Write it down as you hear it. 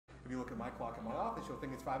If you look at my clock in my office, you'll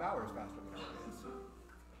think it's 5 hours faster than it is.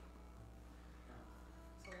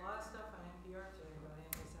 There's a lot of stuff on NPR today about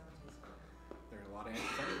anti-Semitism. There's a lot of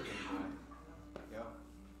anti-Semitism today. Yep.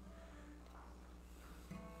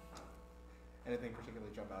 Anything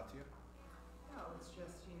particularly jump out to you? No, it's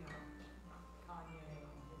just, Kanye and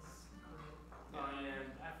his group. Oh,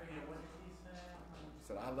 yeah, I forget, what did he say? He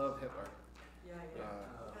said, I love Hitler. Yeah.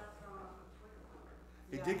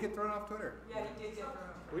 He did get thrown off Twitter. Yeah, he did get thrown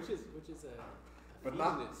off. Which is a But feat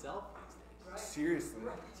not- in itself these days. Right. Seriously.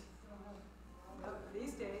 Right.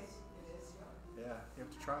 These days, it is. Yeah, you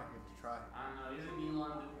have to try. I don't know, isn't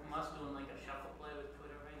Elon Musk doing like a shuffle play with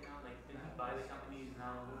Twitter right now? Like, didn't he buy the company? He's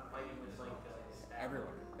now fighting with like staff.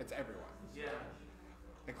 Everyone. It's everyone. Yeah.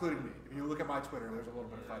 Including me. If you look at my Twitter, there's a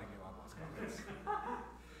little bit of fighting Elon Musk on this.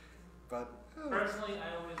 But Personally,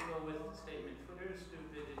 I always go with the statement, Twitter is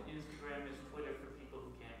stupid and Instagram is Twitter for people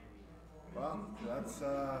who can't read. well,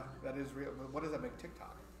 that is real. But what does that make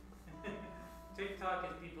TikTok? TikTok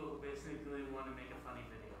is people who basically want to make a funny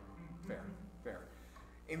video. Fair.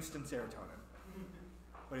 Instant serotonin.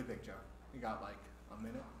 What do you think, Joe? You got like a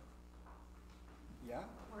minute? Yeah?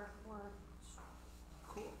 We're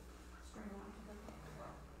Cool. straight on to the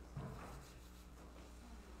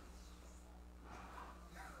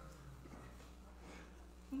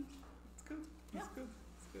It's good.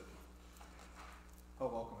 It's good. Oh,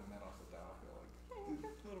 welcome, and then I'll sit down. I feel like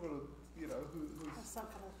a little bit of, who's. There's some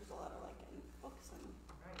kind of people that are like in books and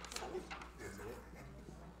Right.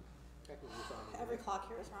 Technically, it's on the every clock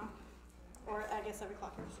here is wrong. Or I guess every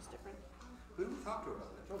clock here is just different. Who did we talk to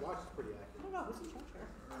about that? My watch is pretty I accurate. don't know who's in charge here.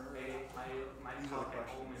 Hey, my These are the clock at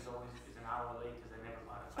home questions. is always an hour late because I never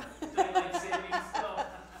bought it. So daylight savings, so.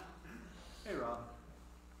 Hey, Rob.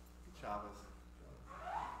 Chavez.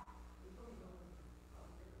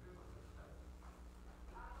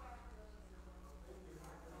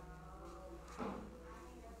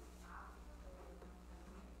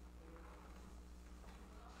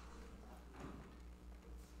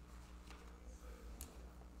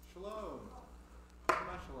 Shalom.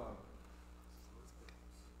 Shabbat shalom.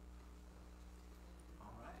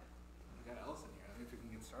 All right. We got Ellison here. I think we can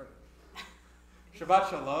get started. Shabbat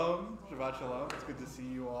shalom. Shabbat shalom. It's good to see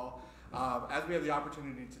you all. As we have the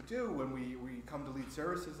opportunity to do when we come to lead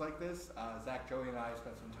services like this, Zach, Joey, and I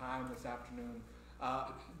spent some time this afternoon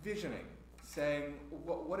visioning, saying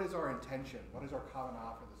what is our intention? What is our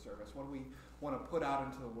kavanah for the service? What do we want to put out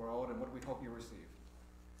into the world, and what do we hope you receive?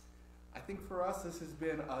 I think for us, this has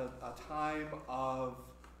been a time of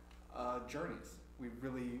journeys.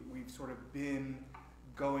 We've sort of been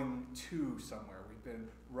going to somewhere. We've been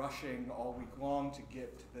rushing all week long to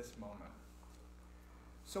get to this moment.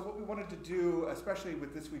 So what we wanted to do, especially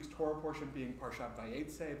with this week's Torah portion being Parshat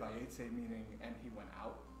Vayetze meaning, and he went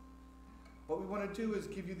out. What we want to do is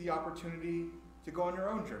give you the opportunity to go on your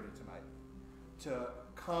own journey tonight, to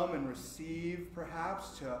come and receive,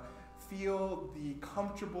 perhaps, to feel the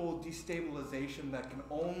comfortable destabilization that can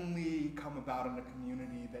only come about in a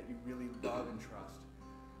community that you really love and trust.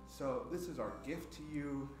 So this is our gift to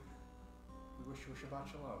you. We wish you a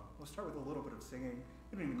Shabbat Shalom. We'll start with a little bit of singing.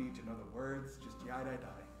 You don't even need to know the words, just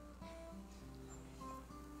yai-dai-dai.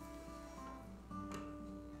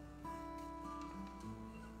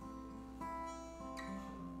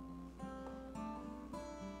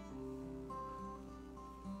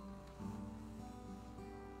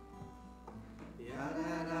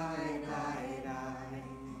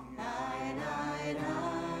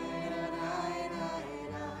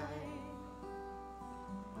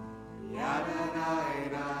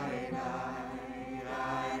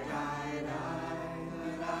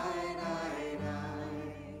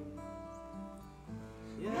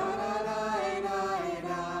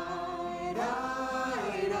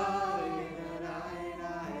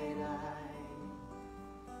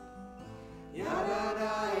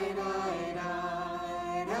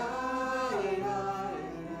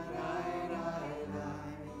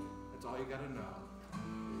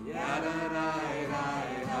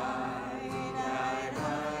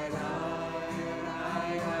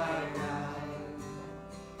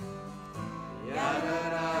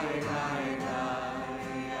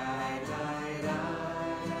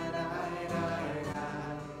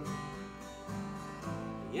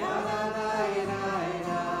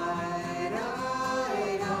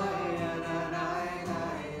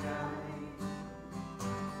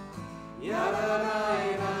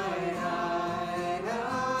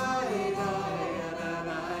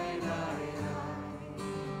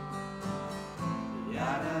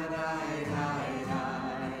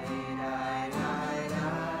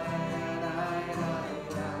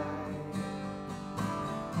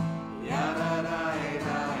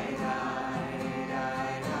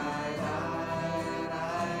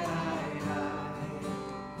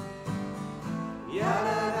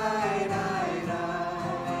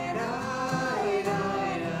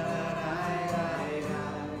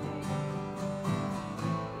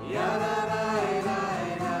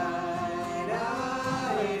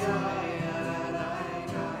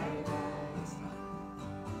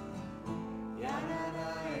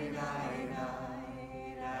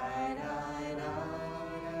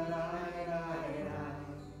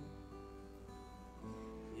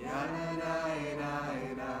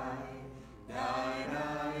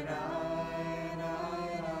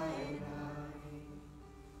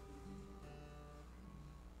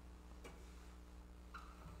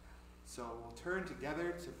 So we'll turn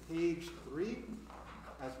together to page 3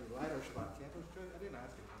 as we light our Shabbat candles. Joy, I didn't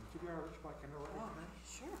ask you. Can you keep our Shabbat candle lighted tonight?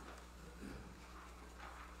 Sure.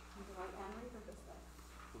 The right hand read or this way?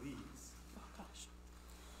 Please. Oh, gosh.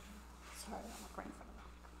 Sorry, I'm not right in front of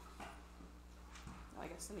them.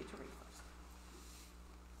 I guess I need to read first.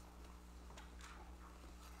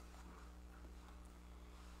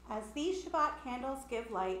 As these Shabbat candles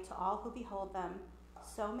give light to all who behold them,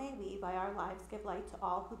 so may we by our lives give light to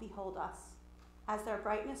all who behold us. As their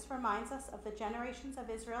brightness reminds us of the generations of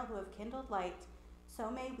Israel who have kindled light, so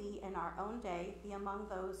may we in our own day be among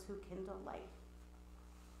those who kindle light.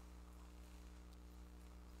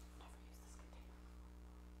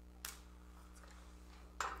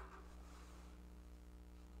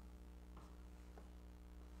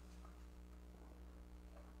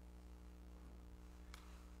 Never use this container.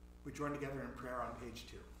 We join together in prayer on page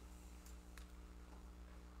 2.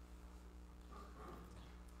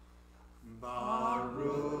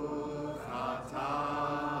 Baruch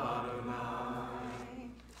atah Adonai,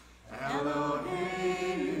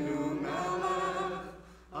 Eloheinu melech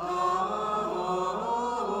haolam,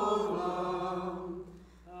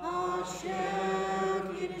 asher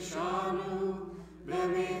kiddushanu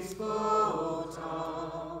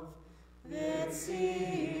b'mitzvotav,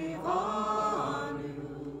 v'tzivanu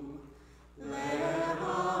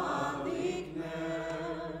lehadlik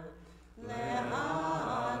ner,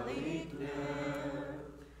 lehadlik ner,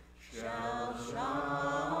 shel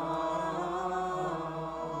Shabbat.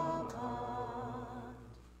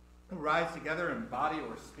 Rise together in body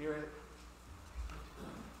or spirit.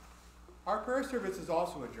 Our prayer service is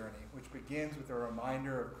also a journey, which begins with a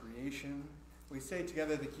reminder of creation. We say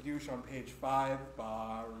together the Kiddush on page 5,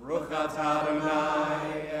 Baruch atah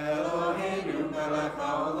Adonai Eloheinu melech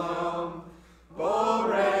haolam,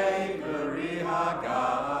 borei peri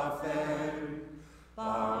hagafen.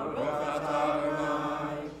 Baruch atah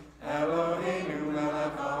Adonai Eloheinu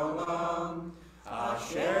melech haolam,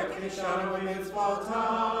 asher kiddushanu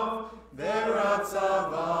b'mitzvotav,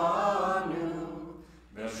 v'ratzavanu,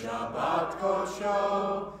 b'shabbat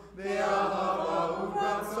kosho, v'ahava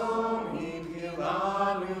u'ratzon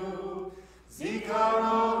hidhilanu,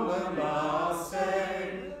 zikaron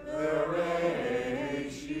l'maaseh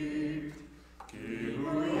v'reishit, ki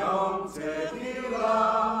hu yom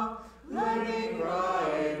tehilah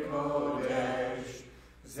l'mikra'e kodesh,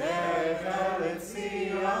 zecher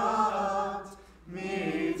l'tziat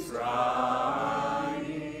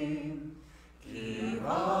Mitzrayim,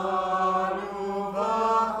 kivanu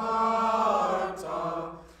v'charta,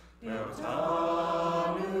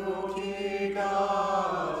 ve'otanu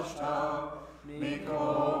kigashta,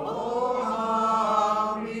 mikol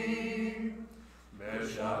ha'amim,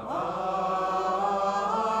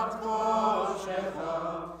 b'shabbat koshecha,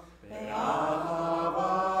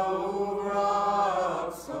 be'ahava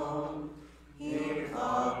u'ratzon,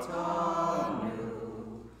 hilchatanu,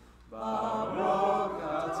 Baruch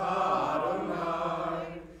atah Adonai,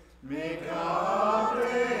 mekadesh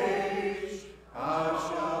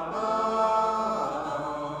ha-Shabbat.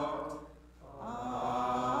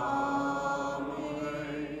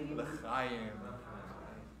 Amen. L'chaim.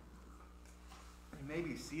 You may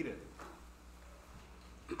be seated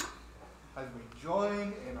as we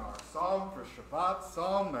join in our psalm for Shabbat,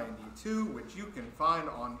 Psalm 92, which you can find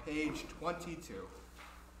on page 22.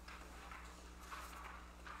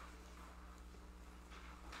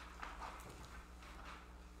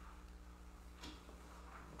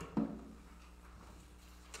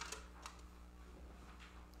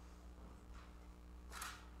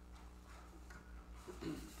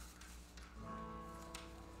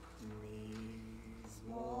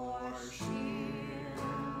 Mizmor shir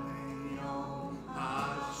leyom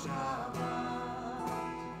haShabbat,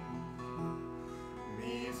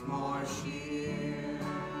 Mizmor shir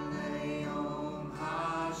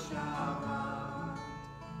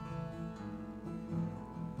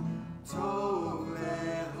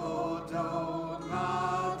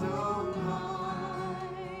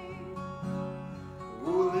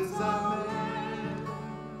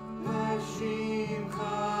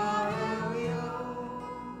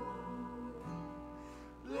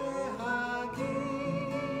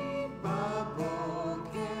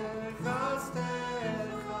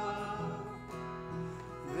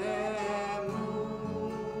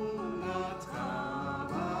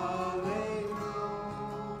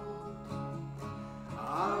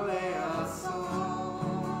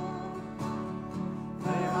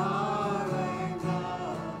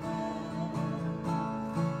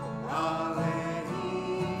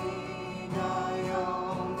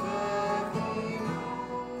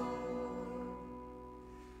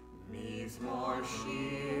Mizmor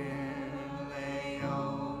Shir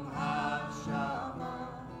Le'Yom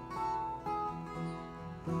HaShabbat.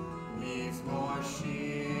 Mizmor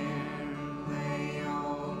Shir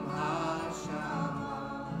Le'Yom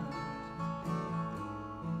HaShabbat.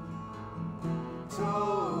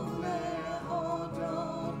 Tov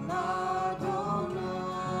le'odon Adonai,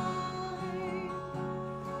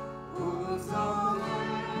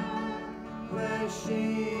 u'zoleh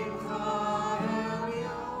le'shimcha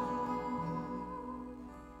elyon,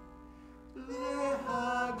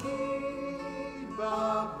 lehagid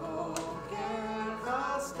baboker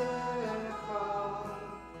chastecha,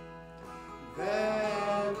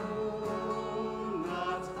 ve'emunatcha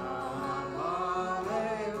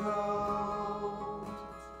ba'leilot.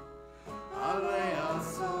 Alei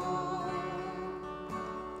asor,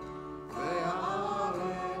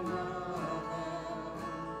 ve'alei nahem,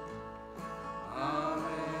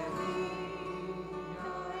 Ameni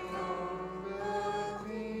hayom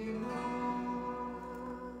be'vimor.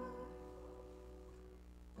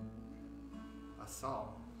 A psalm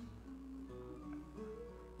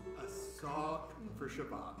for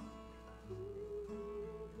Shabbat.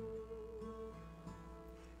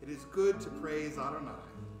 It is good to praise Adonai,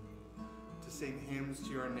 to sing hymns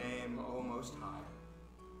to your name, O Most High,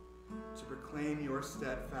 to proclaim your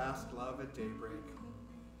steadfast love at daybreak,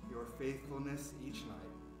 your faithfulness each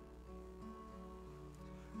night.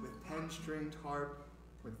 With pen-stringed harp,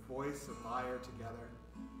 with voice of lyre together,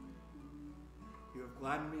 you have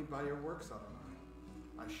gladdened me by your works, Adonai.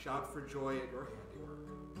 I shout for joy at your handiwork.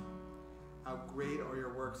 How great are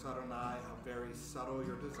your works, Adonai, how very subtle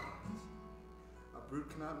your designs. A brute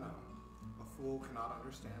cannot know, a fool cannot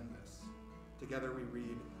understand this. Together we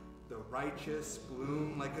read, the righteous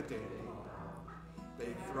bloom like a daylily.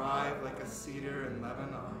 They thrive like a cedar in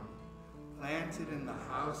Lebanon. Planted in the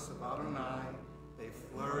house of Adonai, they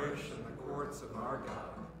flourish in the courts of our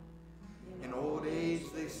God. In old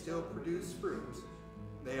age they still produce fruit.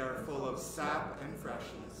 They are full of sap and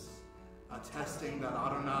freshness, attesting that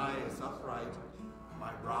Adonai is upright,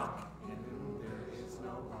 my rock in whom there is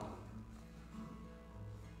no wrong.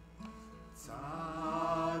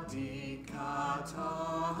 Tzaddik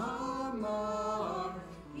Tamar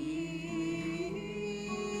Yifrach,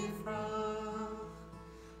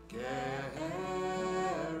 Ge'eretz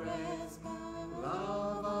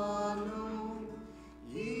Lavanu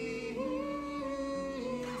Yizkei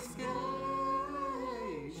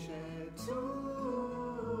Shetuli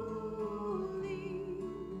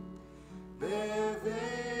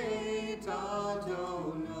Beveit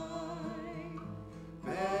Adonai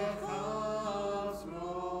Bechazrot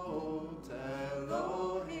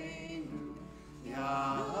Eloheinu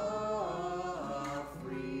Yafrichu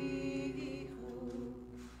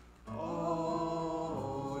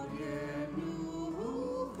Od Yenuhum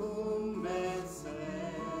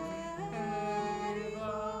Metzeva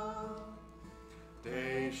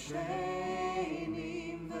De'Shenim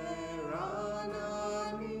Verananim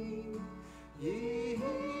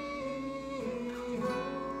Yihu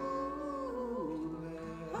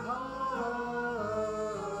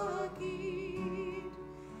Lehagid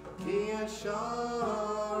Ki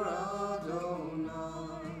Yashar Adonai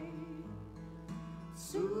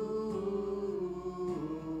Suri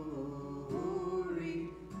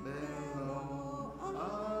Belo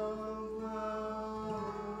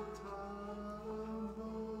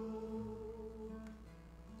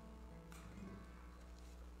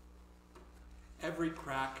Every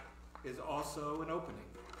crack is also an opening.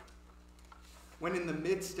 When in the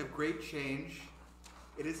midst of great change,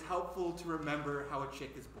 it is helpful to remember how a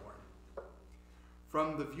chick is born.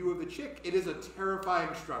 From the view of the chick, it is a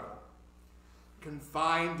terrifying struggle.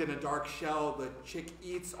 Confined in a dark shell, the chick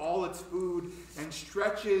eats all its food and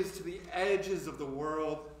stretches to the edges of the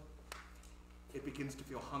world. It begins to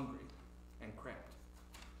feel hungry and cramped.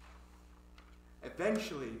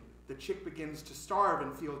 Eventually, the chick begins to starve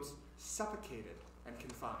and feels suffocated and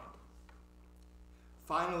confined.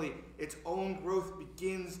 Finally, its own growth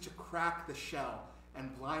begins to crack the shell,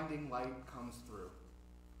 and blinding light comes through.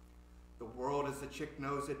 The world as the chick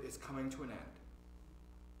knows it is coming to an end.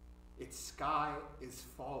 Its sky is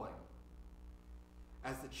falling.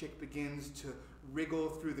 As the chick begins to wriggle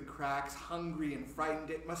through the cracks, hungry and frightened,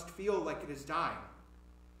 it must feel like it is dying.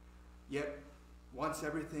 Yet, once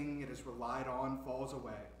everything it has relied on falls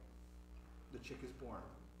away, the chick is born.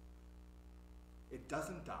 It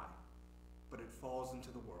doesn't die, but it falls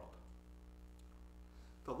into the world.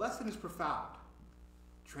 The lesson is profound.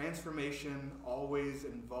 Transformation always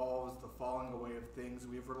involves the falling away of things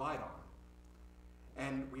we have relied on.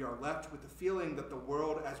 And we are left with the feeling that the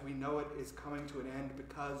world as we know it is coming to an end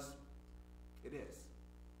because it is.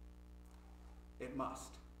 It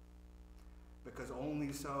must, because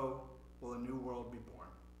only so will a new world be born.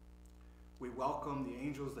 We welcome the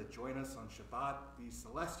angels that join us on Shabbat, these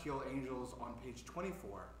celestial angels on page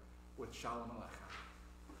 24 with Shalom Aleichem.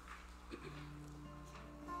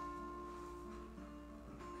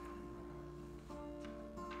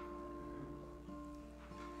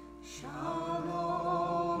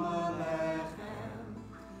 Shalom Aleichem,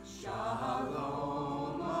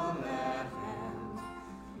 Shalom Aleichem,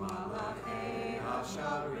 Malachei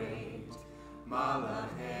HaSharet,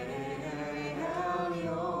 Malachei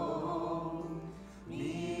Elyon,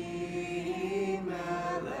 Mi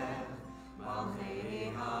Melech,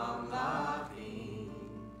 Malchei HaMlachim,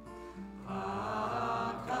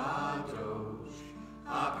 HaKadosh,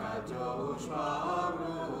 HaKadosh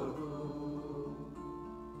Baruch Hu.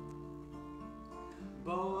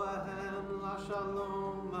 Boahem la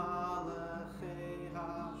shalom, malachei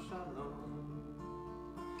ha-shalom,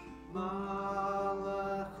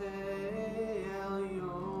 malachei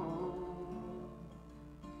elyon,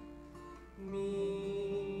 mi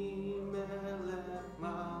melech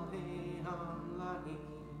malchei hamlachim,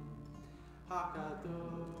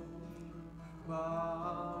 hakadosh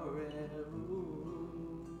baruch Hu.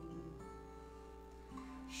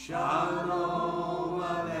 Shalom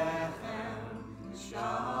Aleichem,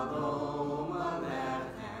 Shalom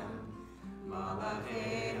Aleichem,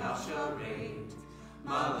 Malachei HaSharet,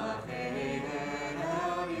 Malachei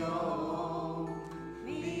Elyon,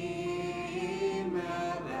 Mi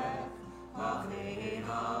Melech, Malchei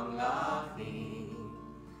HaMlachim,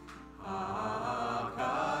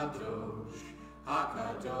 HaKadosh,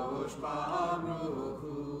 HaKadosh Baruch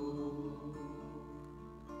Hu.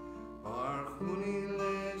 Baruch Huni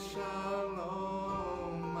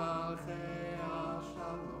leShalom, Malchei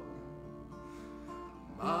HaShalom,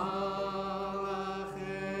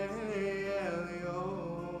 Malachei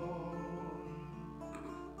Elyon,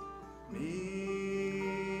 Mi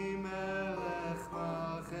Melech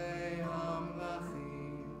Malchei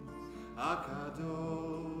HaMlachim,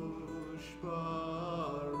 HaKadosh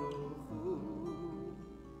Baruch Hu.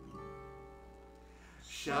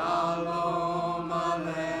 Shalom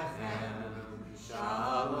Aleichem,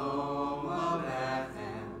 Shalom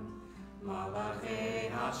Aleichem,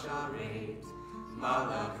 Malachei HaSharet,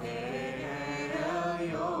 Malachei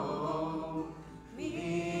Elyon, Mi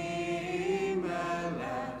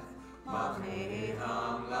Melech, Malchei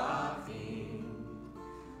HaMlachim,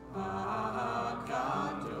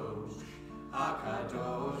 HaKadosh,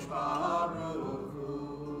 HaKadosh Baruch Hu.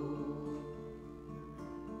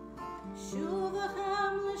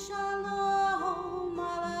 Shuvachem l'shalom,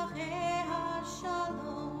 malachei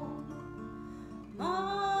ha-shalom,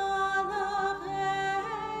 malachei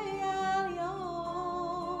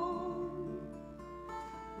elyon,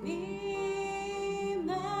 mi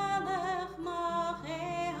melech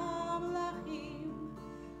malchei hamlachim,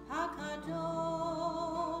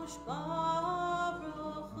 hakadosh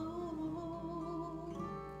baruch Hu.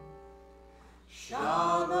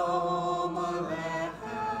 Shalom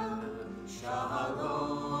Aleichem,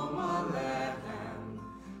 Shalom Aleichem,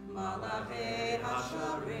 Malachei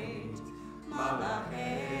HaSharet,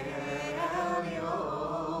 Malachei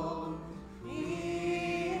Elyon, Mi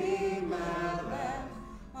Melech,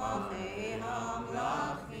 Malchei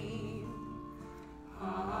HaMlachim,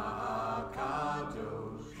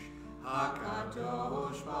 HaKadosh,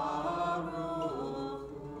 HaKadosh Baruch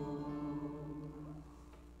Hu.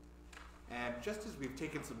 And just as we've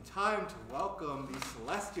taken some time to welcome these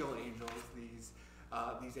celestial angels,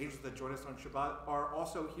 these angels that join us on Shabbat are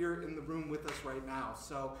also here in the room with us right now.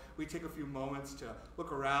 So we take a few moments to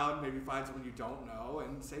look around, maybe find someone you don't know,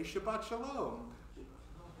 and say Shabbat Shalom.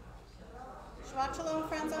 Shabbat shalom,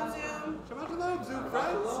 friends on Zoom. Shabbat Shalom, Zoom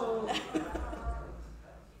friends.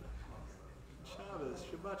 Shabbos,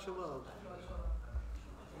 Shabbat Shalom.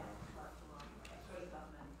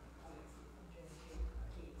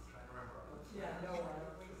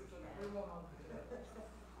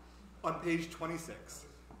 On page 26.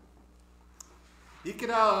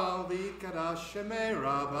 Yikra v'yikra shemei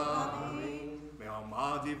Rabba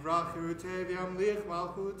Me'omad yivrach yirutei v'yamlich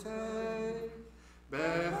malchutei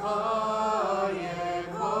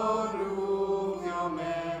B'chayechonu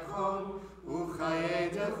yomechon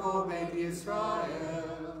U'chayetecho beit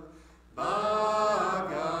Yisrael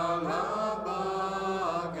Bagala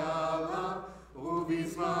bagala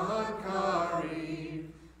U'bizman kariv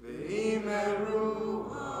V'imeru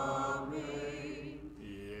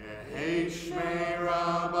Shmei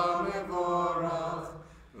Rabba Mevorach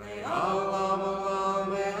Le'olam olam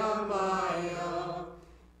le'amaya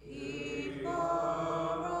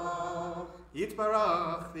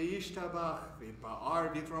Yitbarach V'yishtabach V'yitba'ar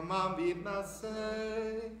V'yitromam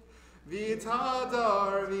v'yitnaseh,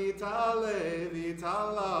 v'yitadar, v'yitale,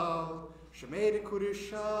 v'yitalal, shemei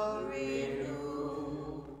dekudusha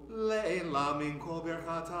reinu, le'ela min kol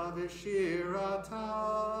berchata v'shirata,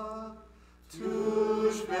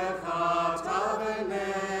 tush berchata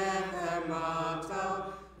v'nechemata,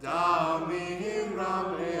 damim ram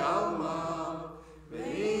le'alma,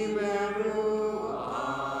 ve'imeru.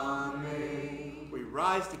 We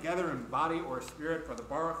rise together in body or spirit for the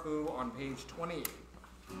Baruch Hu on page 28.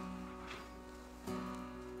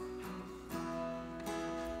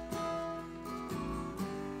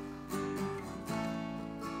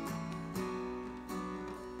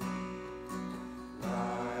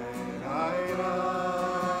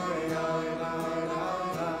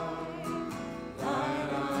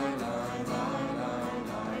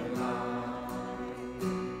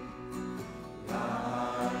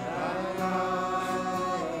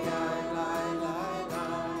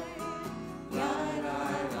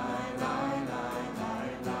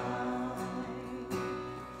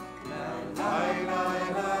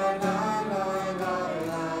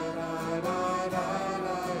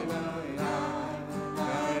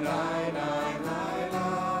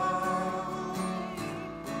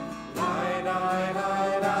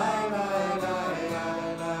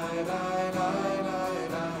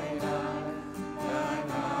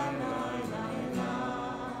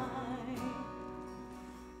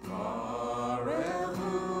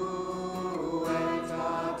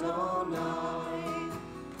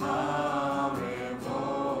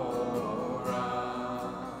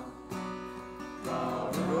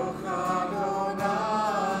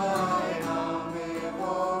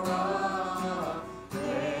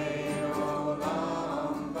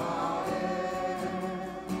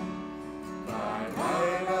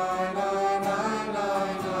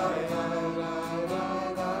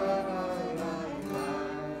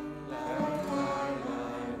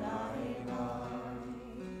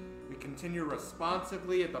 Continue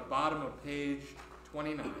responsively at the bottom of page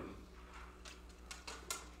 29.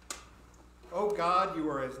 O God, you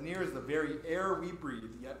are as near as the very air we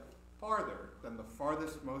breathe, yet farther than the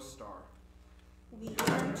farthest most star. We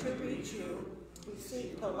yearn to reach you. We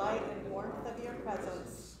seek the light and warmth of your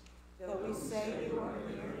presence. Though we say you are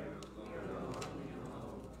near.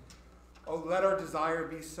 O let our desire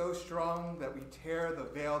be so strong that we tear the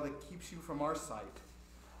veil that keeps you from our sight.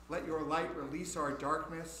 Let your light release our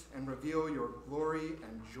darkness and reveal your glory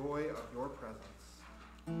and joy of your presence.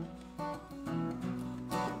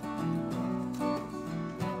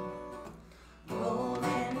 Roll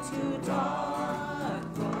into dark,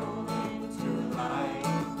 roll into light.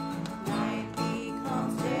 Night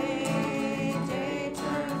becomes day, day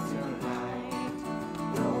turns to night.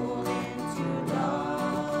 Roll into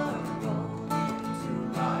dark, roll into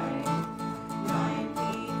light. Night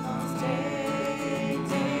becomes day,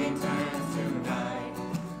 day turns to night.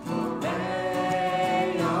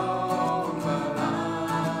 Hooray, oh,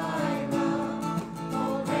 Malala,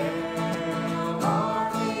 hooray, Lord,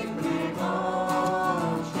 we bring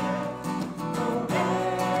ocean.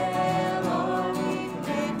 Hooray, Lord, we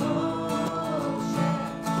bring ocean.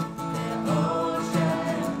 The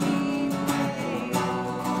ocean we pray on.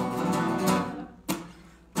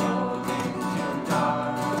 Roll into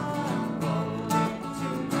dark, roll into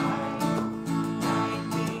night. Night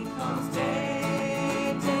becomes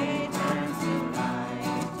day, day turns to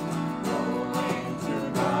night. Roll into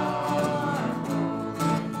dark, roll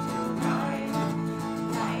into night.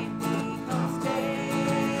 Night becomes day,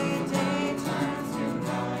 day turns to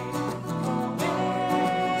night. Hooray,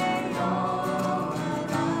 oh,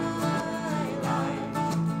 light, light.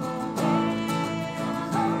 Hooray,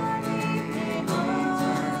 Lord, we bring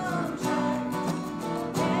sunshine.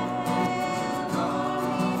 Hooray,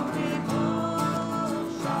 Lord, we bring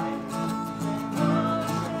sunshine.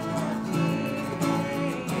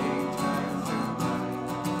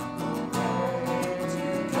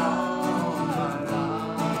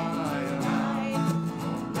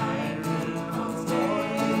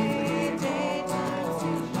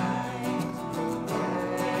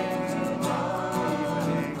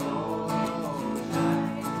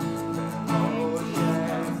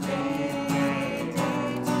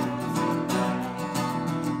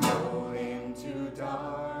 Roll into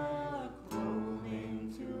dark, roll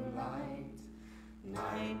into light.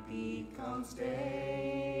 Night becomes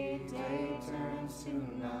day, day turns to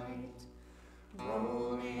night.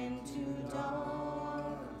 Roll into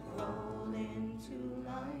dark, roll into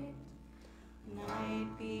light. Night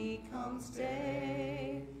becomes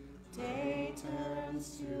day, day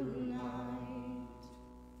turns to night.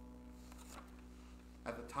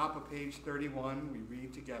 At the top of page 31, we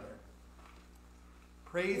read together.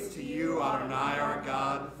 Praise to you, Adonai our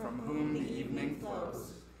God, from whom the evening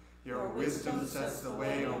flows. Your wisdom sets the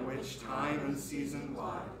way on which time and season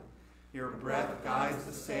glide. Your breath guides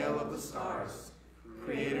the sail of the stars,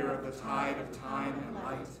 creator of the tide of time and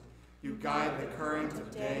light. You guide the current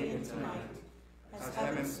of day into night. As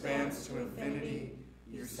heaven spans to infinity,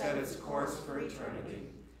 you set its course for eternity.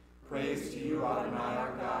 Praise to you, Adonai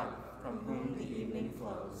our God, from whom the evening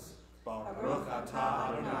flows. Baruch atah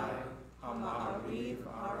Adonai, Ha'ma'ariv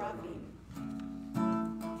Aravim.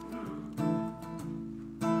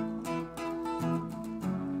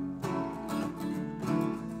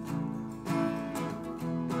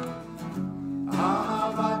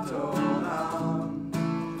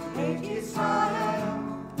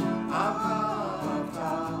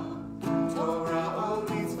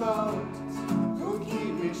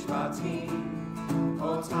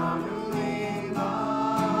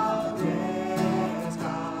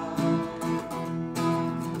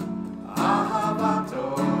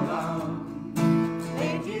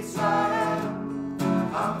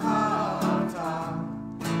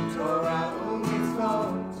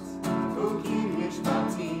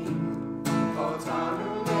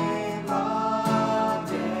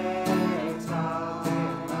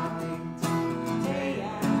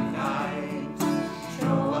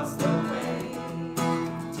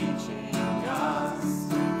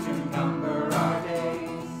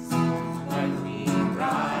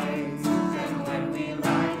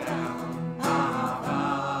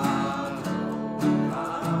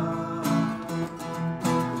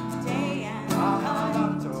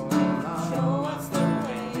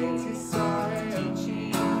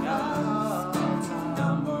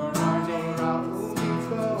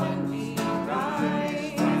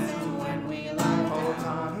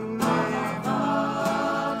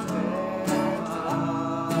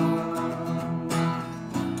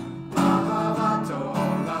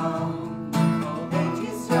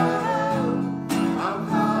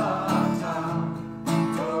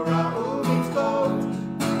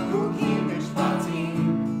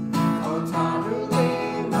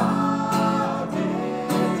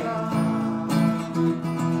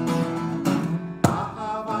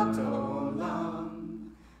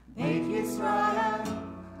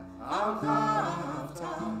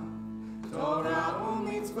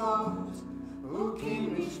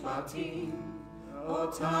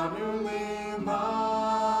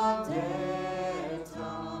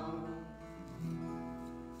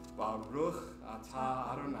 Baruch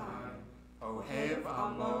atah Adonai, Ohev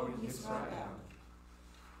Amo Yisrael.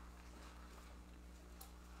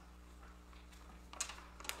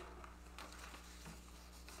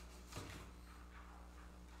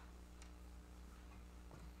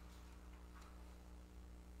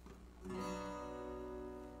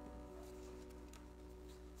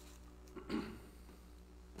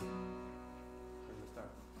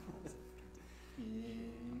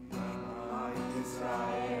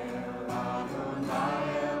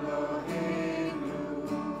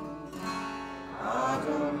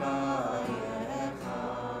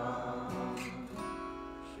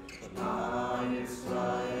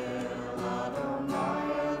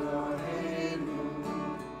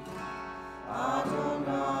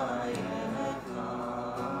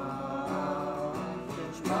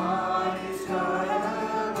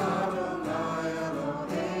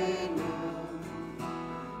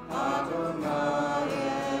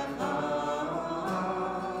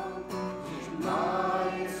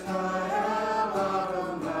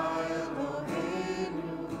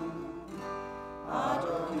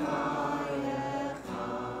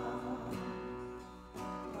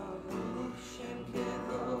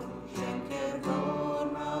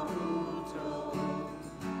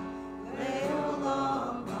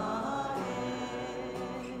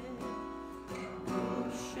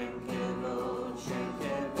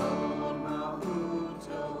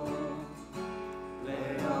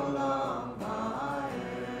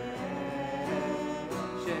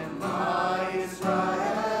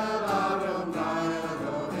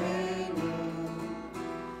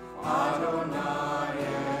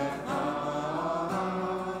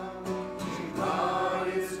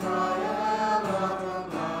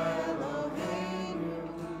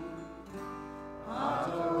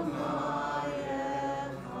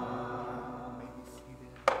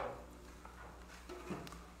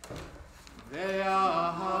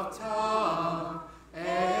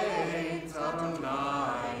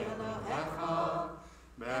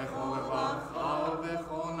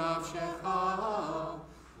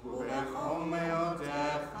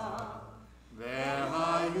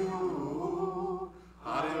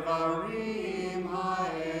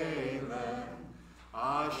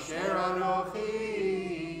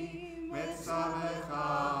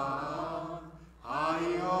 Tzavecha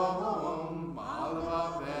Hayom al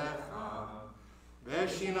Vavecha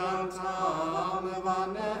Veshinantam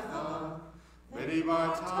Levanecha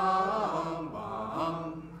V'dibartam ba'am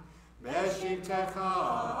Veshivtecha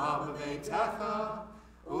b'veitecha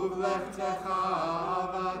Uvlechtecha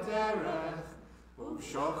b'derech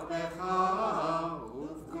Uvshochbecha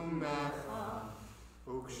uvgumecha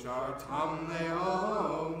Ukshartam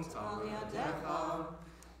leom tam yadecha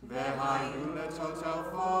Vehayu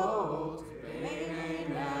letotafot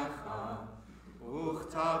b'neinecha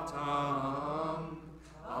Uchtatam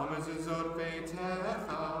amezuzot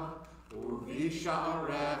beitecha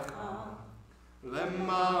Uvisha'arecha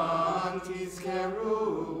Leman tizkeru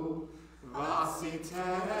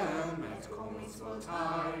V'asitem et kol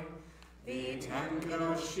mitzvotai V'tem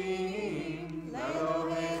kedoshim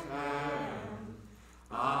le'Elohechem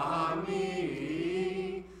Ani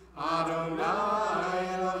Adonai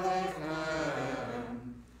Elohechem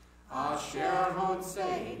Asher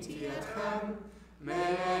hotzeiti etchem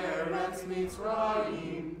me'eretz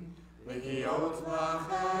Mitzrayim Lehiot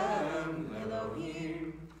lachem Elohim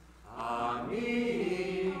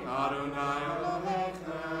Ani Adonai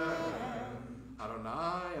Elohechem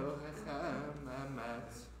Adonai Elohechem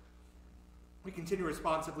Emet. We continue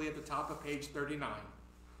responsively at the top of page 39.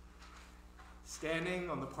 Standing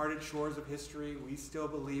on the parted shores of history, we still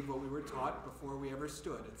believe what we were taught before we ever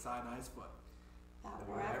stood at Sinai's foot. That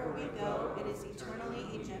wherever we go, it is eternally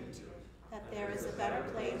Egypt, that there is a better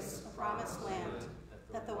place, a promised land,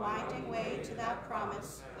 that the winding way to that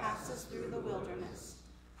promise passes through the wilderness.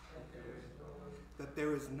 That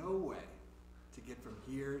there is no way to get from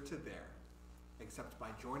here to there except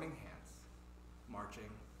by joining hands,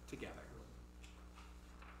 marching together.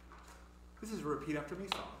 This is a repeat after me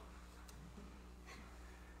song.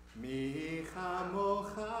 Mi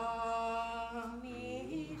chamocha,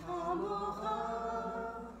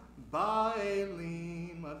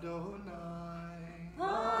 Ba'elim Adonai,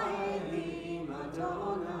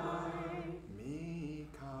 Mi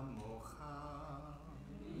kamocha,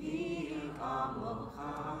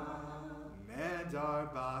 Medar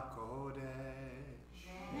ba'kodesh,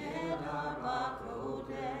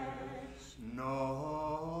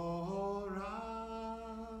 Nora,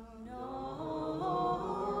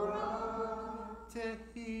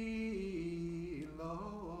 Tehilot,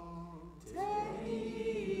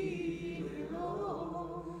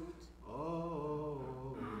 Oh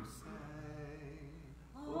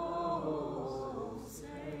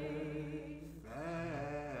say,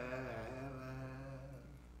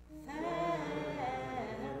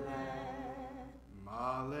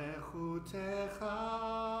 Malechutecha,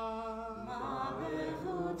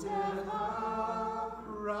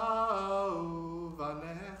 Ra'u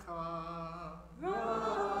vanecha,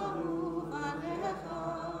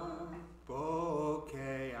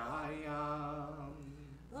 Bokei ayam,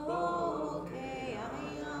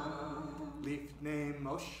 Lifnei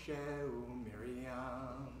Moshe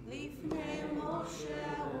u'Miriam,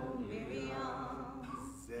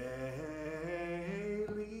 Zeli,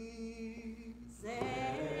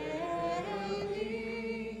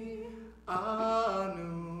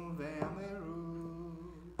 Anu ve'ameru,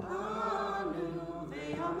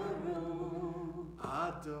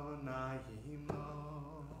 Adonai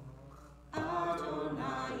Yimloch,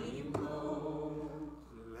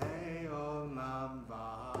 Le'olam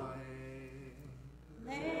va'ed,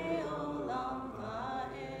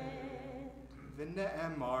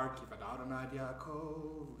 V'ne'emar ki v'ad Adonai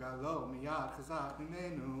Yaakov, Galo miyad chazak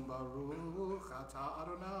mimenu, Baruch ata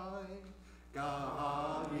Adonai,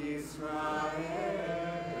 God Yisrael.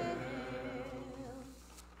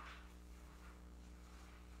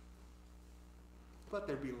 Let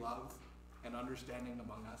there be love and understanding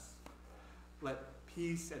among us. Let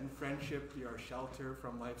peace and friendship be our shelter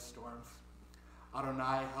from life's storms.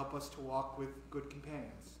 Adonai, help us to walk with good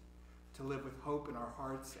companions, to live with hope in our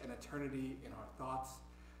hearts and eternity in our thoughts,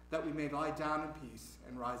 that we may lie down in peace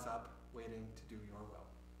and rise up, waiting to do your will.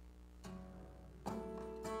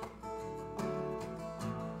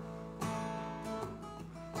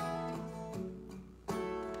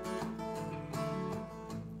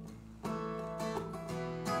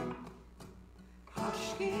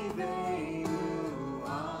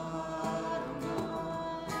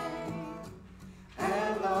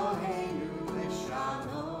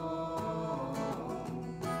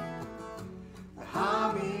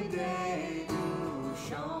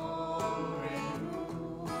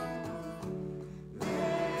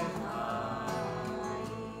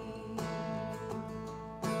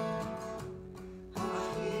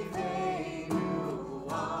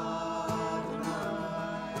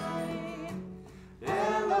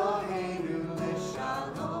 Elohim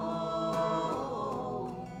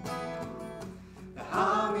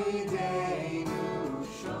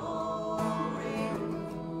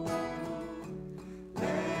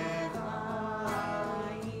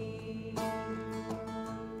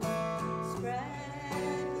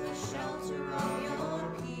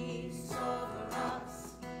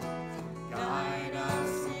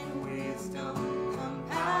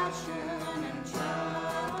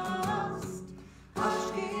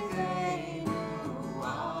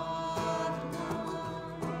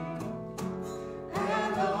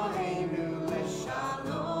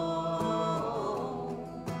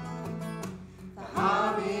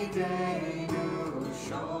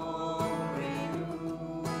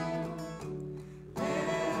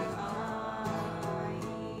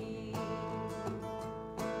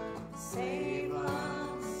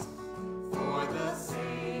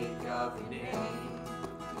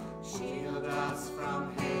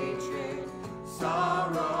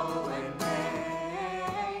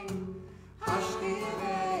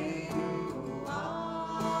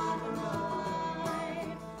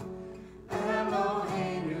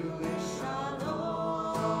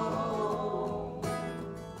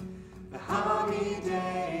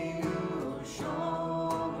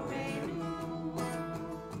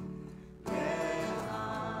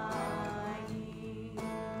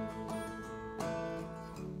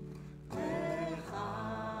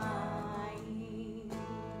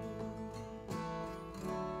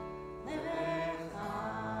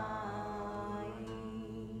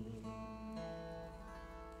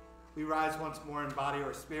We rise once more in body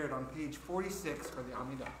or spirit on page 46 for the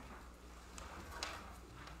Amidah.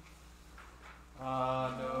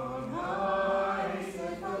 Adonai,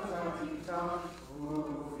 Sefer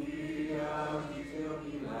Ufia, Gitil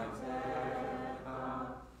Gilatecha.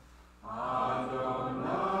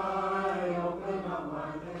 Adonai, open up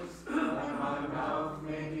my lips, that my mouth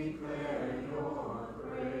may declare your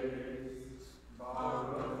praise.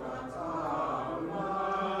 Baruch atah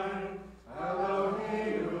Adonai,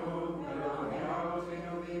 Eloheinu, Elohei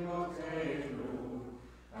Avotenu v'Imotenu,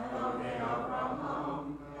 Elohei Avraham,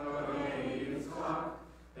 Elohei Yitzchak,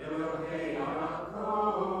 Elohei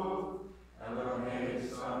Yaakov, Elohei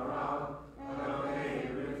Sarah, Elohei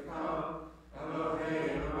Rivka, Elohei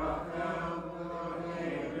Rachel,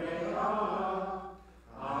 Elohei Leah,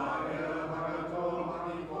 Ha'el HaGadol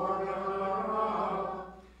HaGibor VeHa'ara,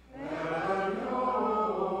 El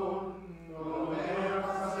Elyon, Gomer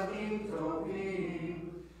Chasadim Tovim,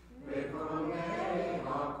 Ve'konei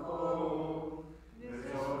HaKol,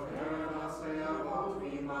 Ve'zocher Na'aseh Avot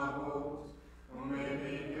V'imahot,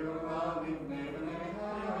 U'mevei Geulah Livnei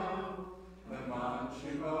Bneihem, Leman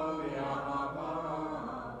Shimo V'Yahava,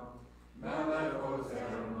 Melech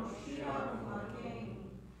Ozer Moshiach U'Magen,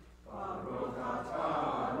 Baruch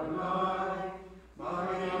atah Adonai,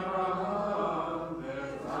 Magi Avraham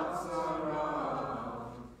ve'Tat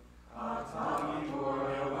Sarah, Atah Gibor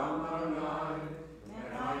Elam Adonai,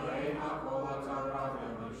 Mechayei HaKol Atara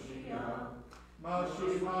ve'Moshiach,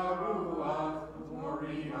 Mashiach Ruach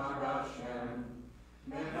Mori HaGashem,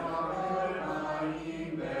 Mechaber Chaim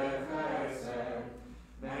Bechesed,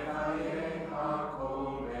 Mechayei HaKol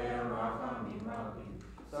Be'Rachamim Rabim,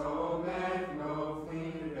 Somek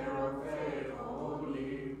Noflim Berofei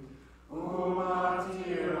Olim,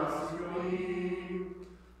 Umatir Asurim,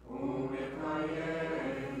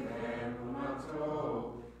 Umekayem Emunato,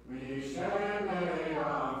 Mishenei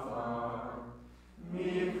Afar,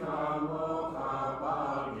 Mikamocha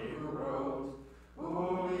Bal Gevurot,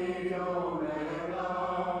 Umidon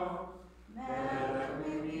Elav, Melech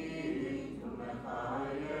Me'id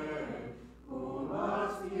Umechayem,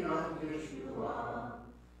 Umatzliach Yeshua,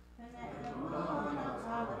 V'ne'eman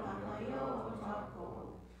atah l'hayot hakol,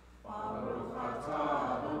 Baruch atah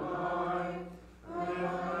Adonai,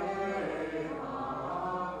 Elohei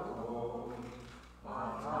hakol.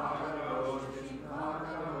 Atah kadosh v'shimcha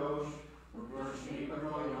kadosh, u'kdoshim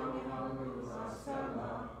b'ro yamim ha'elu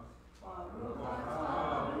ha'sela. Baruch atah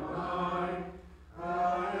Adonai,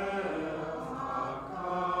 Ha'el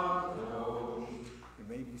ha'kadosh. You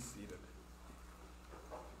may be seated.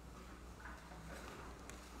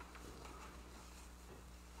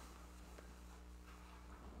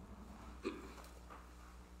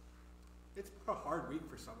 It's been a hard week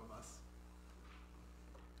for some of us.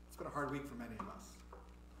 It's been a hard week for many of us.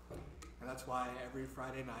 And that's why every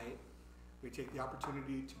Friday night we take the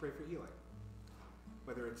opportunity to pray for healing.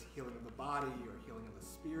 Whether it's healing of the body or healing of the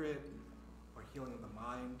spirit or healing of the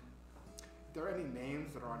mind. If there are any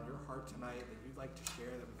names that are on your heart tonight that you'd like to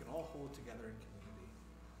share that we can all hold together in community,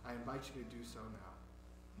 I invite you to do so now.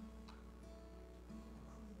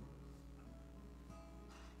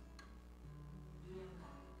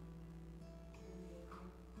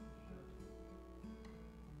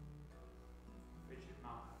 Richard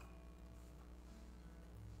Mott.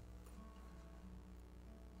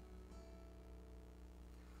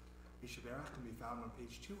 Yeshaberach can be found on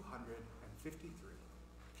page 253.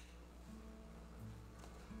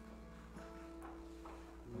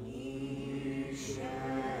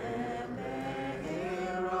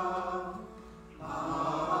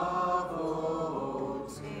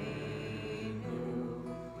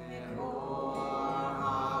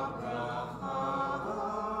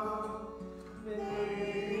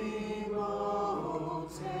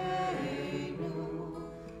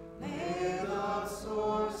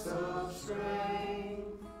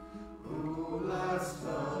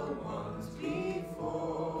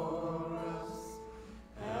 Before us,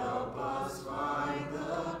 help us find the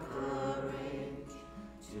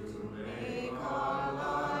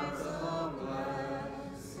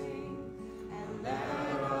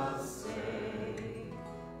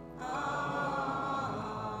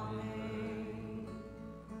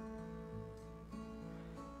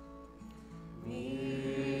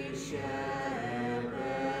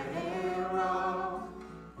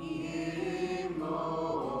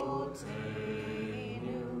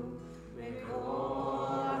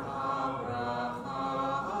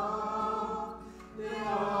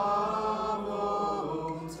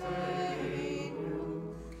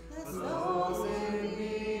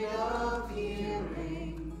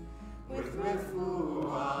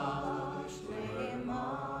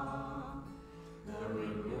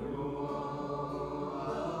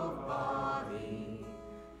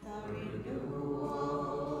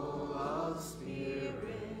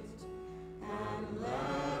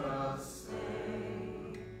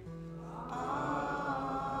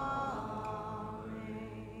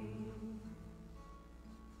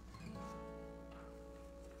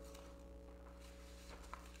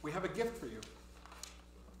we have a gift for you.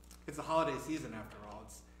 It's the holiday season after all.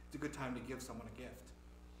 It's a good time to give someone a gift.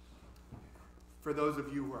 For those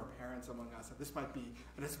of you who are parents among us, this might be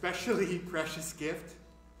an especially precious gift.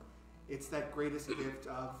 It's that greatest gift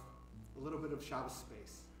of a little bit of Shabbat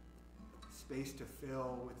space. Space to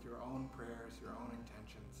fill with your own prayers, your own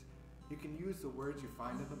intentions. You can use the words you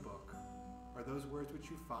find in the book, or those words which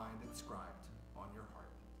you find inscribed on your heart.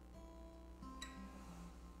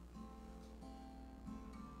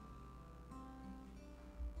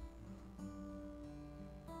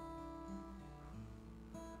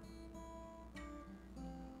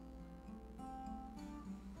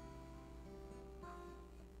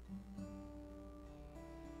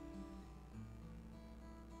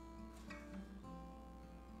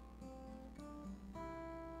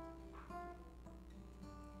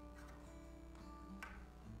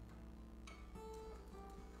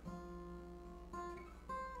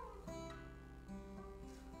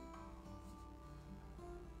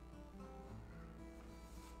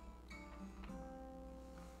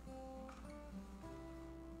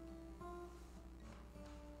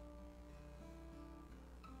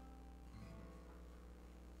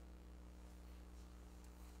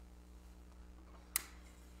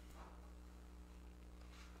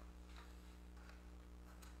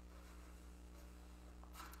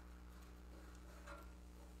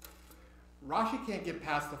 Rashi can't get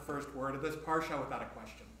past the first word of this parsha without a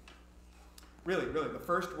question. Really, the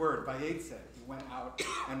first word, vayetze, he went out,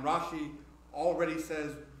 and Rashi already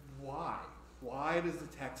says, why? Why does the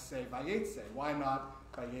text say vayetze? Why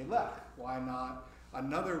not vayelech? Why not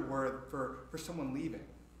another word for someone leaving?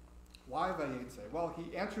 Why vayetze? Well,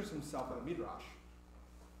 he answers himself in the Midrash.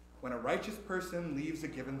 When a righteous person leaves a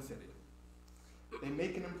given city, they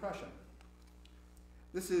make an impression.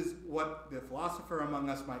 This is what the philosopher among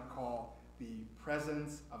us might call the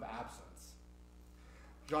presence of absence.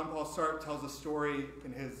 Jean-Paul Sartre tells a story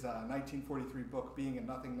in his 1943 book, Being and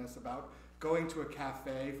Nothingness, about going to a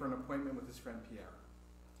cafe for an appointment with his friend Pierre.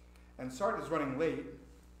 And Sartre is running late,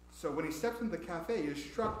 so when he steps into the cafe, he is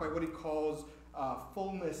struck by what he calls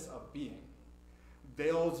fullness of being.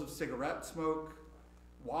 Veils of cigarette smoke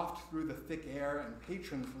waft through the thick air, and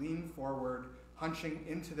patrons lean forward, hunching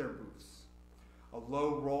into their booths. A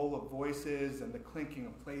low roll of voices and the clinking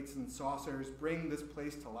of plates and saucers bring this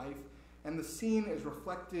place to life, and the scene is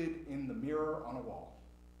reflected in the mirror on a wall.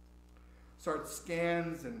 Sartre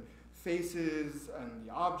scans and faces and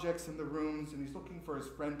the objects in the rooms, and he's looking for his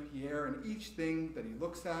friend Pierre, and each thing that he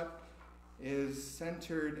looks at is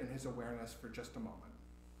centered in his awareness for just a moment.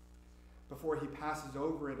 Before he passes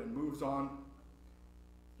over it and moves on,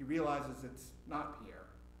 he realizes it's not Pierre.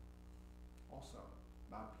 Also,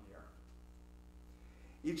 not Pierre.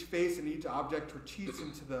 Each face and each object retreats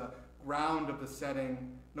into the ground of the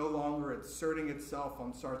setting, no longer asserting itself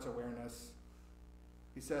on Sartre's awareness.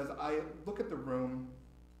 He says, I look at the room,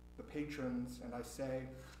 the patrons, and I say,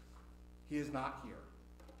 he is not here.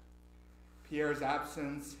 Pierre's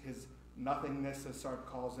absence, his nothingness, as Sartre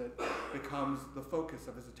calls it, becomes the focus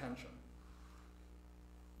of his attention.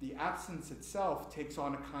 The absence itself takes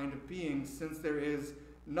on a kind of being, since there is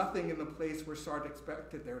nothing in the place where Sartre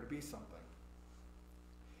expected there to be something.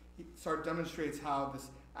 Sartre demonstrates how this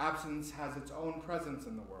absence has its own presence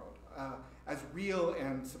in the world, as real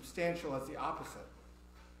and substantial as the opposite.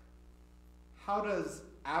 How does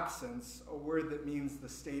absence, a word that means the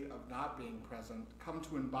state of not being present, come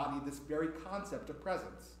to embody this very concept of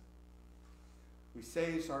presence? We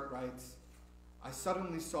say, Sartre writes, I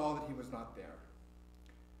suddenly saw that he was not there.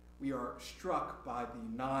 We are struck by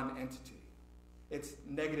the non-entity, its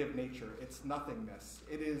negative nature, its nothingness.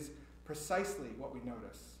 It is precisely what we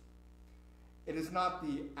notice. It is not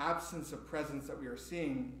the absence of presence that we are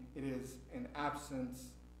seeing, it is an absence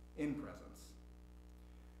in presence.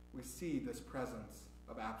 We see this presence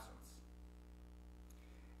of absence.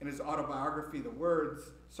 In his autobiography, The Words,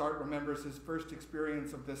 Sartre remembers his first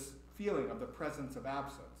experience of this feeling of the presence of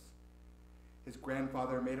absence. His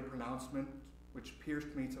grandfather made a pronouncement which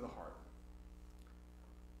pierced me to the heart.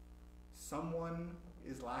 Someone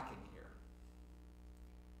is lacking here.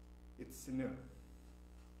 It's Sinu.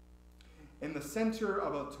 In the center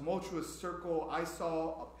of a tumultuous circle, I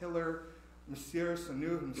saw a pillar, Monsieur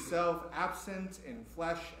Sinu himself, absent in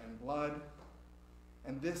flesh and blood,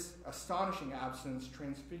 and this astonishing absence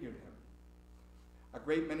transfigured him. A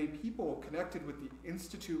great many people connected with the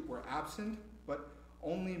Institute were absent, but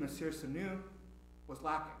only Monsieur Sinu was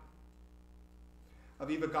lacking.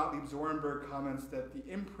 Aviva Gottlieb Zorenberg comments that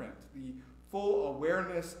the imprint, the full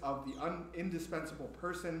awareness of the indispensable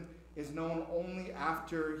person, is known only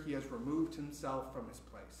after he has removed himself from his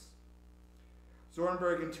place.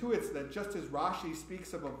 Zornberg intuits that just as Rashi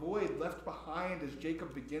speaks of a void left behind as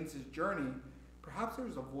Jacob begins his journey, perhaps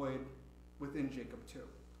there's a void within Jacob too.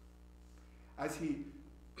 As he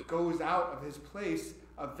goes out of his place,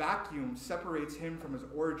 a vacuum separates him from his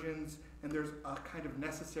origins, and there's a kind of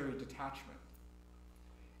necessary detachment.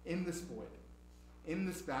 In this void, in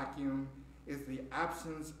this vacuum, is the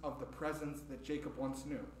absence of the presence that Jacob once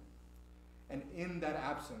knew. And in that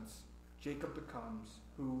absence, Jacob becomes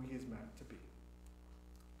who he is meant to be.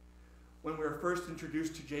 When we are first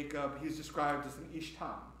introduced to Jacob, he is described as an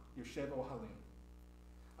Ishtam, Yoshev Ohalim,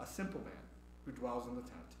 a simple man who dwells in the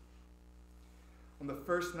tent. On the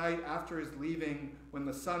first night after his leaving, when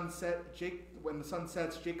the sun sets,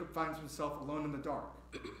 Jacob finds himself alone in the dark.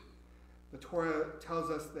 The Torah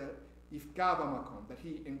tells us that Yifga b'makom, that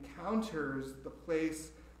he encounters the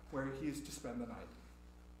place where he is to spend the night.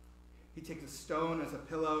 He takes a stone as a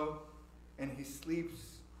pillow, and he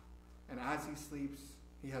sleeps, and as he sleeps,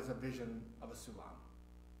 he has a vision of a sulam.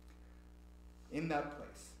 In that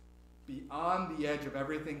place, beyond the edge of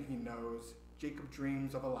everything he knows, Jacob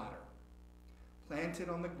dreams of a ladder, planted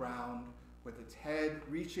on the ground with its head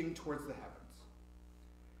reaching towards the heavens.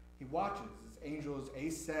 He watches as angels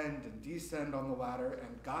ascend and descend on the ladder,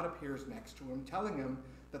 and God appears next to him, telling him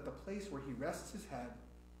that the place where he rests his head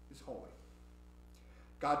is holy.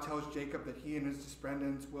 God tells Jacob that he and his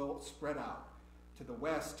descendants will spread out to the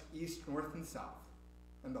west, east, north, and south,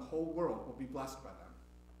 and the whole world will be blessed by them.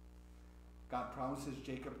 God promises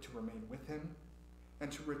Jacob to remain with him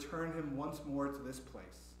and to return him once more to this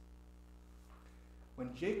place.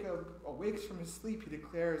 When Jacob awakes from his sleep, he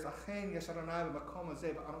declares, "Achen yesh Adonai b'makom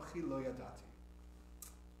hazeh v'anochi lo yadati."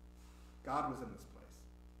 God was in this place,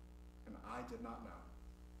 and I did not know.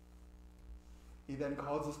 He then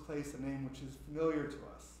calls this place a name which is familiar to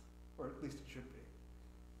us, or at least it should be.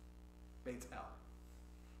 Beit El.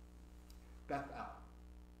 Beth El,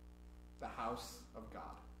 the house of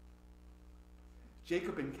God.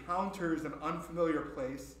 Jacob encounters an unfamiliar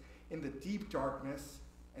place in the deep darkness,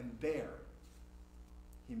 and there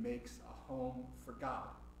he makes a home for God.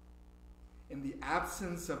 In the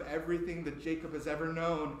absence of everything that Jacob has ever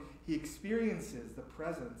known, he experiences the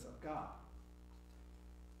presence of God.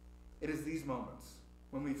 It is these moments,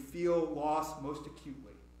 when we feel lost most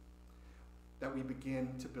acutely, that we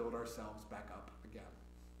begin to build ourselves back up again.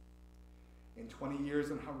 In 20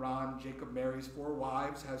 years in Haran, Jacob marries 4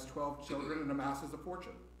 wives, has 12 children, and amasses a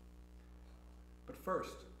fortune. But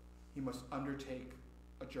first, he must undertake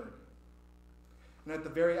a journey. And at the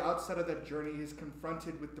very outset of that journey, he is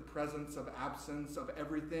confronted with the presence of absence of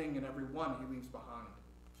everything and everyone he leaves behind.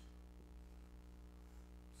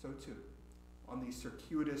 So too, on these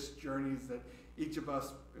circuitous journeys that each of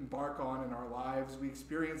us embark on in our lives, we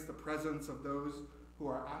experience the presence of those who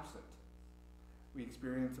are absent. We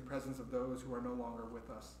experience the presence of those who are no longer with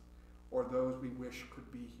us, or those we wish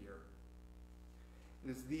could be here.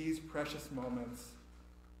 It is these precious moments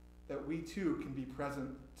that we too can be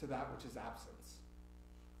present to that which is absence.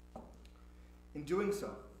 In doing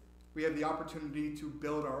so, we have the opportunity to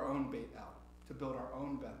build our own Beit El, to build our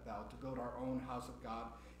own Beth El, to build our own house of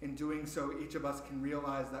God. In doing so, each of us can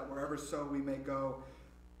realize that wherever so we may go,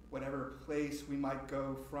 whatever place we might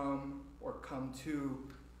go from or come to,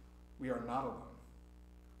 we are not alone.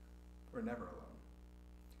 We're never alone.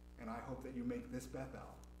 And I hope that you make this Beth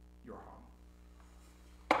El your home.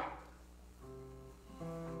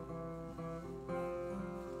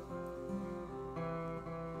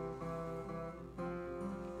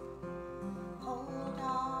 Hold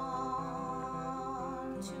on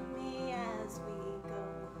to me as we go,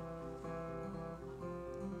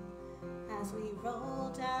 as we roll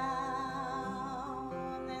down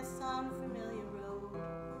this unfamiliar road.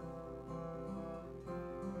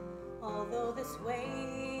 Although this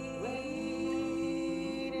weight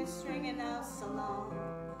is stringing us along,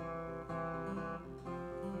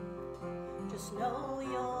 just know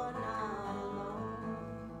you're not alone.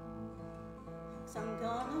 'Cause I'm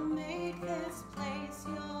gonna make this place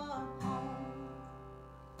your home.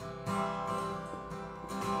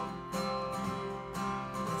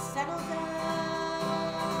 Settle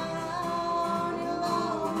down, it'll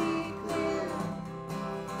all be clear.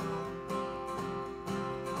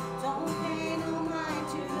 Don't pay no mind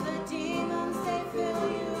to the demons, they fill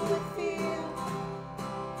you with fear.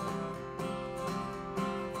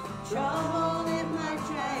 Trouble, it might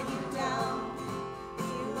drag you down. If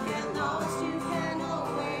you get lost, you can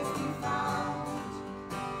always be found.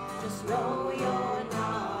 Just know you're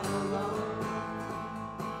not alone.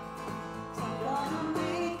 'Cause I'm gonna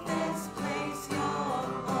make this place your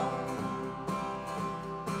home.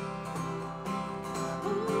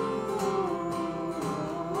 Ooh.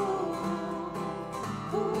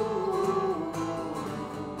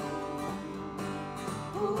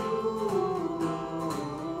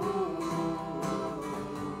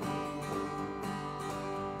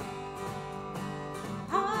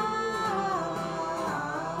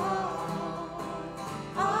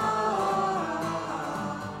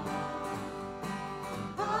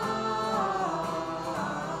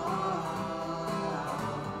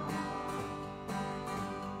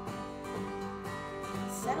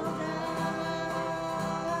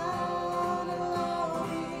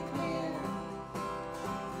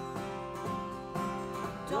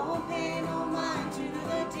 Don't pay no mind to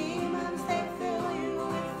the demons, they fill you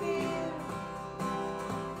with fear.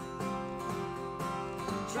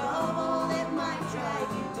 Trouble that might drag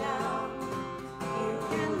you down. You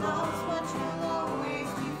can lose, but you'll always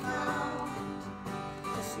be found.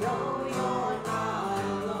 Just know you're not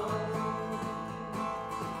alone.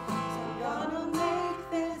 So gonna make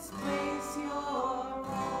this place your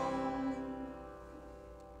own.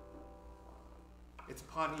 It's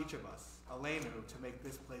upon each of us, Elenu, to make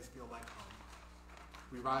this place feel like home.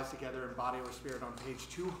 We rise together in body or spirit on page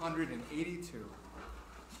 282.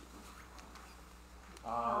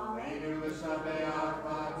 Aleinu l'shabeach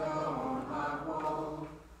v'adon ha'kol,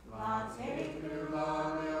 v'ateinu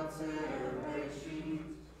la'leotzir b'reshit,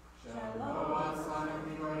 shelo asanu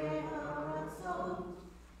b'yoyecha ratzon,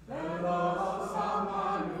 v'lo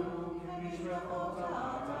samanu k'mishpachot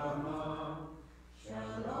ha'adama,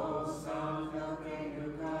 shelo sam chelkeinu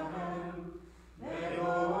kahem,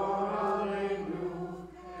 ve'or aleinu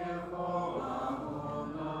kechol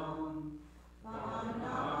ha'olam,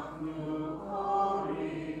 v'anachnu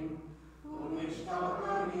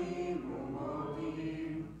משתחווים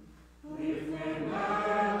ומודים לפני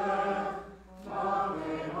מלך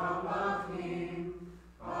מלך המלכים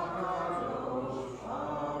הקדוש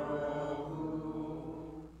ברוך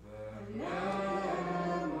הוא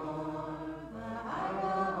ונאמר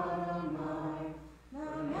באדוני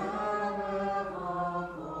למלך על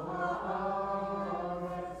כל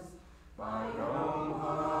הארץ ביום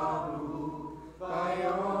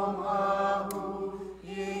ההוא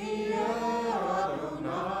יהיה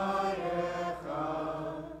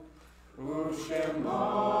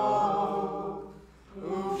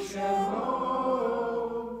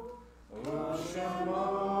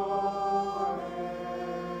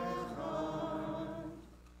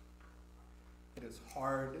It is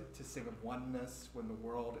hard to sing of oneness when the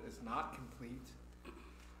world is not complete,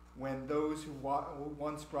 when those who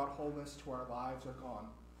once brought wholeness to our lives are gone.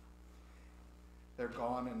 They're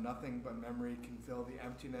gone and nothing but memory can fill the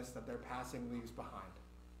emptiness that their passing leaves behind.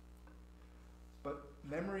 But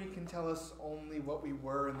memory can tell us only what we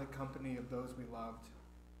were in the company of those we loved.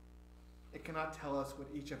 It cannot tell us what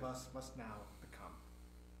each of us must now become.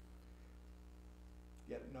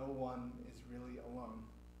 Yet no one is really alone.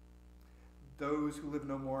 Those who live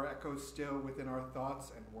no more echo still within our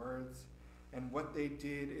thoughts and words, and what they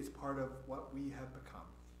did is part of what we have become.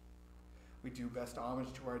 We do best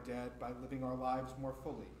homage to our dead by living our lives more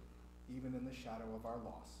fully, even in the shadow of our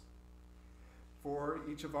loss. For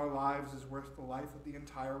each of our lives is worth the life of the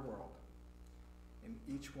entire world, and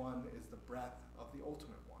each one is the breath of the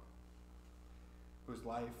ultimate one, whose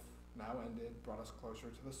life, now ended, brought us closer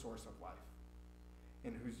to the source of life,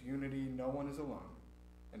 in whose unity no one is alone,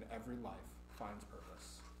 and every life finds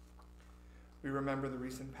purpose. We remember the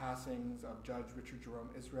recent passings of Judge Richard Jerome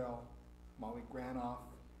Israel, Molly Granoff,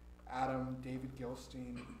 Adam David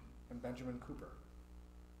Gilstein, and Benjamin Cooper.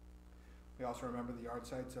 We also remember the yard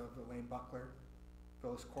sites of Elaine Buckler,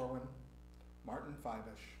 Phyllis Corwin, Martin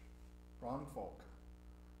Fivish, Ron Folk,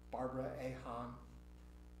 Barbara A. Hahn,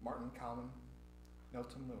 Martin Kalman,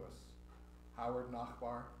 Milton Lewis, Howard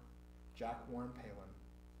Nachbar, Jack Warren Palin,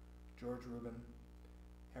 George Rubin,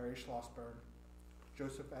 Harry Schlossberg,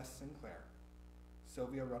 Joseph S. Sinclair,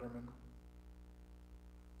 Sylvia Rudderman,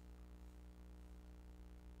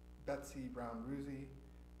 Betsy Brown Ruzzi,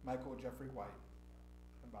 Michael Jeffrey White,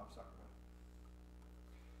 and Bob Zuckerman,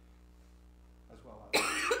 as well as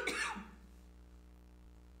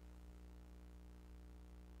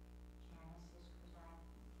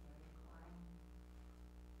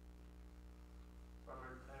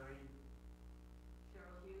Robert Perry,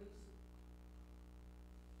 Cheryl Hughes,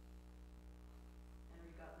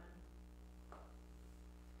 Henry Gutman.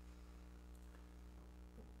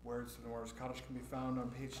 Words from the Warriors Cottage can be found on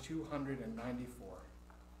page 294.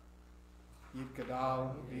 Yid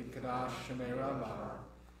Gadal, Yid Kadash, Shemera La,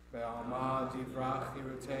 Be'alma Divrach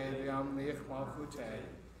Irutei, Be'amlich Malchutei,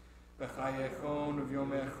 B'chayechon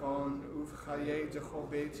Uv'yomechon, Uv'chayei Dechol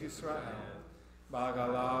Beit Yisrael,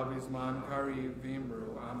 Ba'galav Izman Kariv Vimru,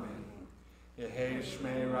 Amen. Yehei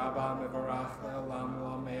Shmei Rabba Mevarach Le'elam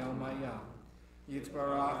L'Amei Maya,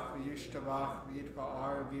 Yitbarach V'yishtabach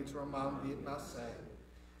V'yitba'ar V'yitroman V'yitnaseh,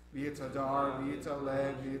 V'yitadar V'yitaleh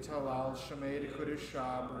V'yitalal Shemei D'Kudusha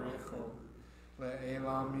B'richu,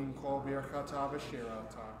 Le'elam Min Kol Birchata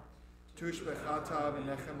V'shirata, Tush B'chata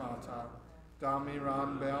V'nechemata,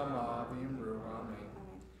 Damiran Be'alma V'imru, Amen.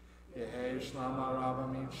 Yehei Shlama Rabba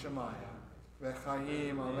Min Shemaya,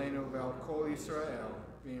 V'chayim Aleinu Ve'al Kol Yisrael,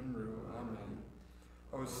 V'imru, Amen.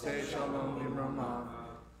 Oseh Shalom V'imrama,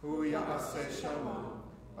 Hu Ya'aseh Shalom,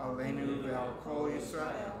 Aleinu Ve'al Kol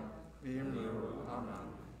Yisrael, V'imru, Amen.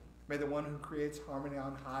 May the one who creates harmony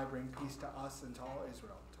on high bring peace to us and to all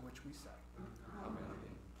Israel, to which we say, Amen.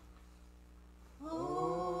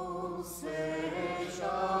 Oh, say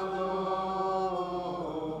shalom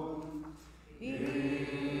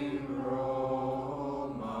in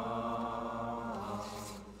Roma.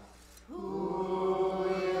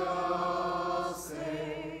 Huya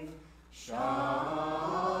say shalom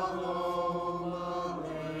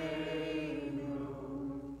aleinu.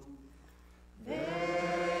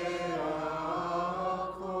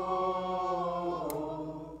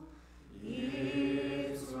 Ve'akol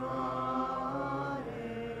Yisrael.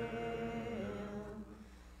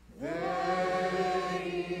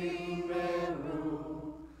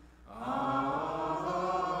 Ve'imenu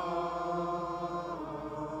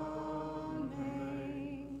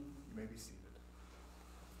Amen. You may be seated.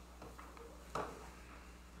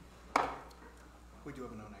 We do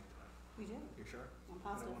have an oneg today. We do. You sure? I'm I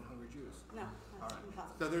positive. don't want hungry Jews. No, All right. I'm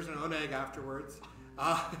positive. So there's an oneg afterwards.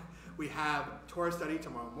 We have Torah study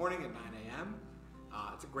tomorrow morning at 9 a.m.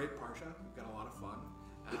 It's a great parsha. We've got a lot of fun.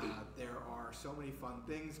 There are so many fun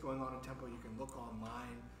things going on in Temple. You can look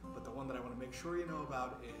online. But the one that I want to make sure you know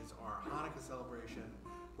about is our Hanukkah celebration,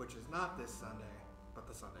 which is not this Sunday, but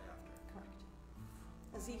the Sunday after. Correct.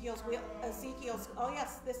 Ezekiel's, oh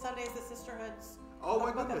yes, this Sunday is the Sisterhood's Oh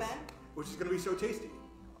my book goodness. event. Which is going to be so tasty.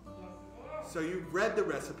 So you've read the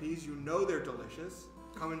recipes. You know they're delicious.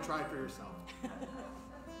 Come and try for yourself.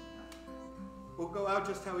 We'll go out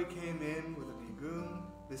just how we came in with a nigun.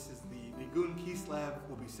 This is the nigun Kislev.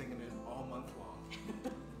 We'll be singing it all month long.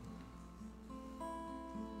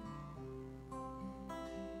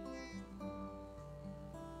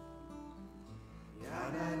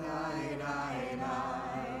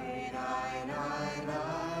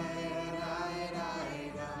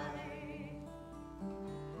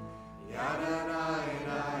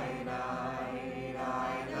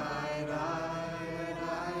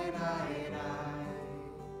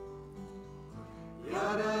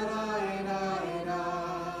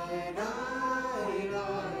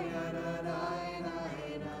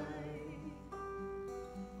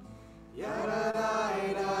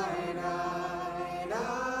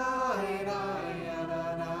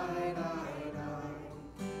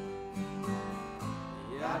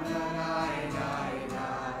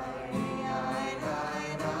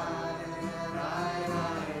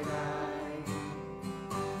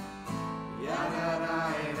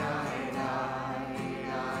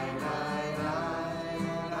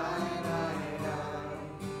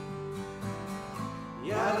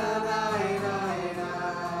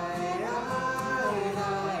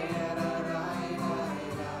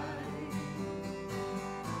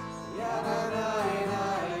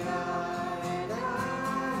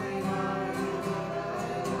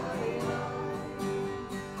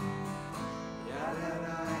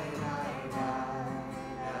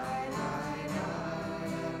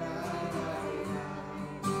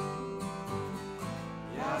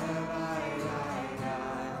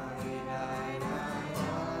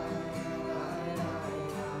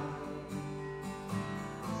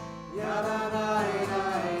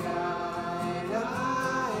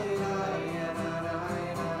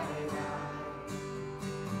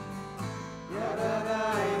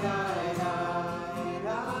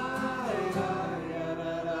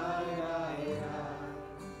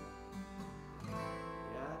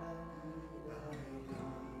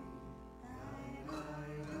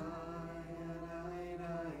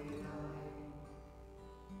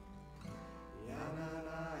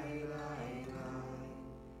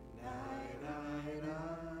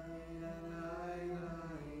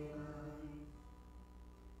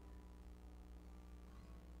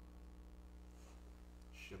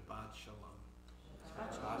 Shabbat shalom.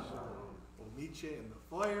 Shabbat shalom. We'll meet you in the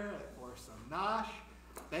foyer for some nosh.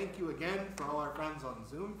 Thank you again for all our friends on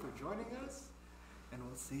Zoom for joining us, and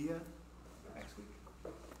we'll see you next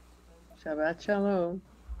week. Shabbat shalom.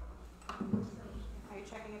 Are you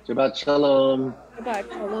checking it? Shabbat shalom.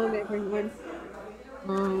 Shabbat shalom, everyone.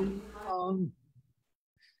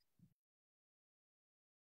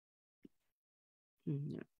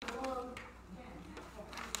 Yeah.